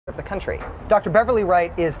of the country. Dr. Beverly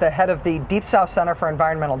Wright is the head of the Deep South Center for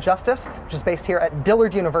Environmental Justice, which is based here at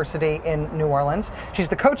Dillard University in New Orleans. She's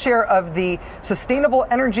the co-chair of the Sustainable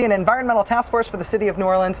Energy and Environmental Task Force for the City of New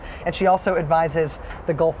Orleans, and she also advises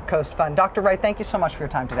the Gulf Coast Fund. Dr. Wright, thank you so much for your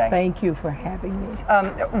time today. Thank you for having me.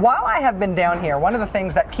 While I have been down here, one of the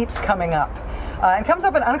things that keeps coming up, and comes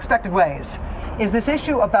up in unexpected ways, is this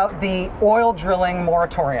issue about the oil drilling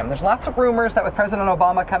moratorium. There's lots of rumors that with President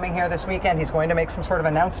Obama coming here this weekend, he's going to make some sort of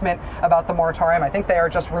announcement about the moratorium. I think they are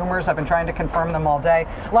just rumors. I've been trying to confirm them all day.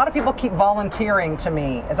 A lot of people keep volunteering to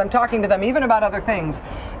me, as I'm talking to them, even about other things,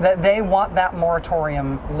 that they want that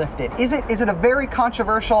moratorium lifted. Is it a very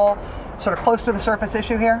controversial, sort of close to the surface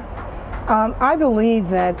issue here? I believe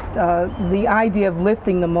that the idea of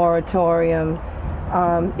lifting the moratorium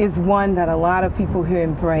is one that a lot of people here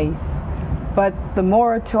embrace. But the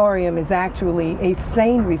moratorium is actually a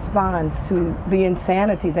sane response to the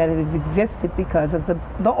insanity that has existed because of the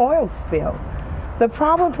oil spill. The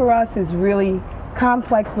problem for us is really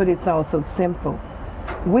complex, but it's also simple.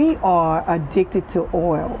 We are addicted to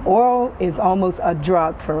oil. Oil is almost a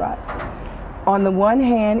drug for us. On the one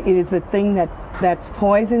hand, it is a thing that's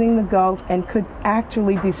poisoning the Gulf and could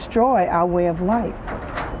actually destroy our way of life.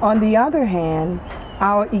 On the other hand,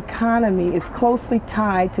 our economy is closely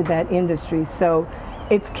tied to that industry. So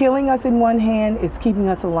it's killing us in one hand, it's keeping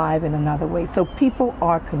us alive in another way. So people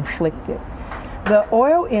are conflicted. The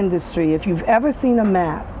oil industry, if you've ever seen a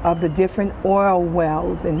map of the different oil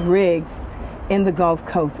wells and rigs in the Gulf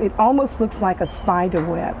Coast, it almost looks like a spider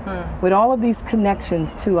web with all of these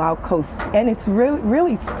connections to our coast. And it's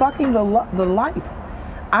really sucking the life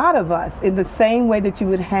out of us in the same way that you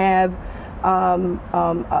would have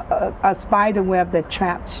a spider web that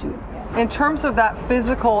traps you. In terms of that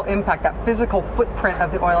physical impact, that physical footprint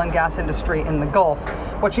of the oil and gas industry in the Gulf,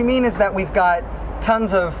 what you mean is that we've got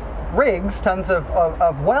tons of rigs, tons of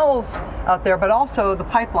wells out there, but also the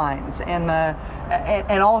pipelines and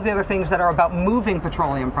all of the other things that are about moving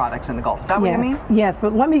petroleum products in the Gulf. Is that what you mean? Yes,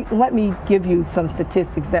 but let me give you some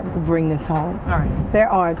statistics that will bring this home. All right. There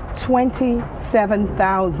are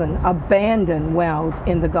 27,000 abandoned wells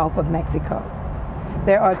in the Gulf of Mexico.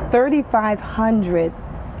 There are 3,500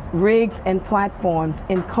 rigs and platforms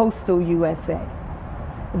in coastal USA.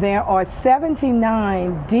 There are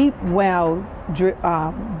 79 deep water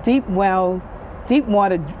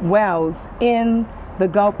wells in the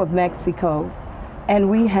Gulf of Mexico, and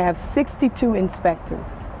we have 62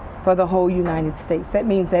 inspectors for the whole United States. That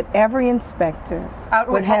means that every inspector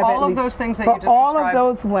would have all of those things that you just all described,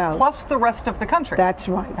 of those wells, plus the rest of the country. That's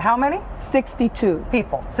right. How many? 62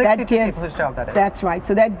 people. 62 people whose job that is. That's right.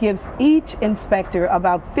 So that gives each inspector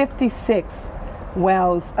about 56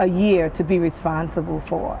 wells a year to be responsible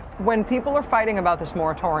for. When people are fighting about this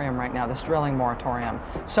moratorium right now, this drilling moratorium,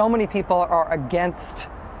 so many people are against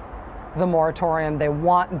the moratorium. They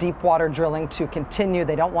want deep water drilling to continue.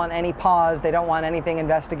 They don't want any pause. They don't want anything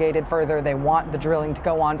investigated further. They want the drilling to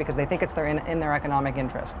go on because they think it's in their economic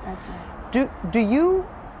interest. That's right.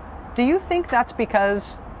 Do you think that's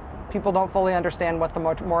because people don't fully understand what the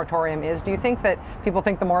moratorium is? Do you think that people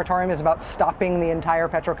think the moratorium is about stopping the entire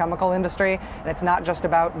petrochemical industry and it's not just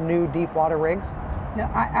about new deep water rigs? No,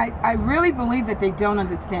 I really believe that they don't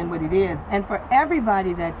understand what it is. And for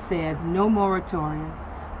everybody that says no moratorium,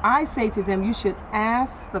 I say to them, you should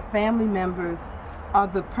ask the family members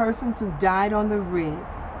of the persons who died on the rig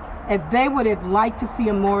if they would have liked to see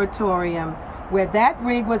a moratorium where that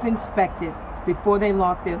rig was inspected before they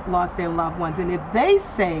lost their loved ones. And if they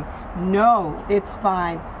say, no, it's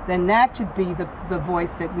fine, then that should be the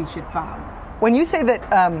voice that we should follow. When you say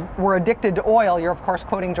that we're addicted to oil, you're of course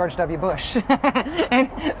quoting George W. Bush. And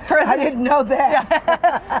I didn't know that.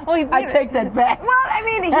 Yeah. Well, I take that back. Well, I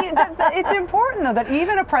mean, it's important though that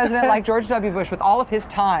even a president like George W. Bush, with all of his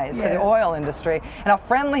ties to the oil industry and how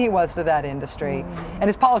friendly he was to that industry and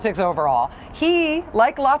his politics overall, he,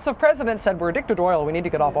 like lots of presidents, said we're addicted to oil. We need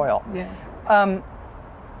to get off oil. Yeah.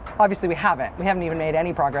 Obviously, we haven't. We haven't even made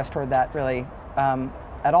any progress toward that, really,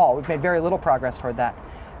 at all. We've made very little progress toward that.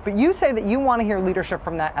 But you say that you want to hear leadership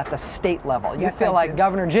from that at the state level. You feel like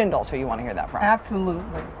Governor Jindal's who you want to hear that from.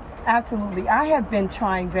 Absolutely. Absolutely. I have been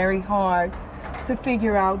trying very hard to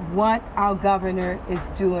figure out what our governor is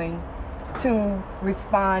doing to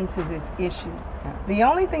respond to this issue. Yeah. The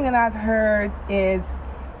only thing that I've heard is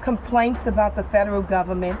complaints about the federal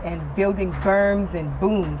government and building berms and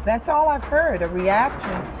booms. That's all I've heard, a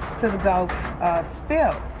reaction to the Gulf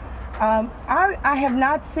spill. I have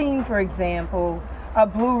not seen, for example, a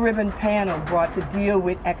blue ribbon panel brought to deal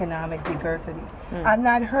with economic diversity. I've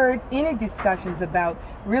not heard any discussions about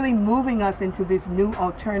really moving us into this new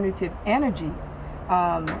alternative energy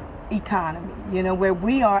economy, you know, where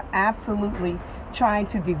we are absolutely trying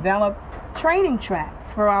to develop training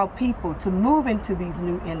tracks for our people to move into these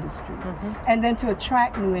new industries and then to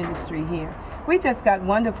attract new industry here. We just got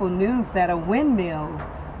wonderful news that a windmill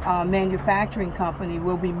manufacturing company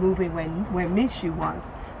will be moving where Michigan was.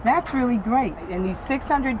 That's really great. And these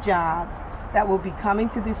 600 jobs that will be coming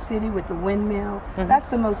to this city with the windmill, that's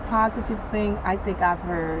the most positive thing I think I've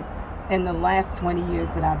heard in the last 20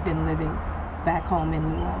 years that I've been living back home in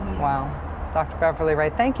New Orleans. Wow. Dr. Beverly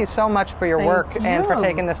Wright, thank you so much for your work and for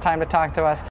taking this time to talk to us.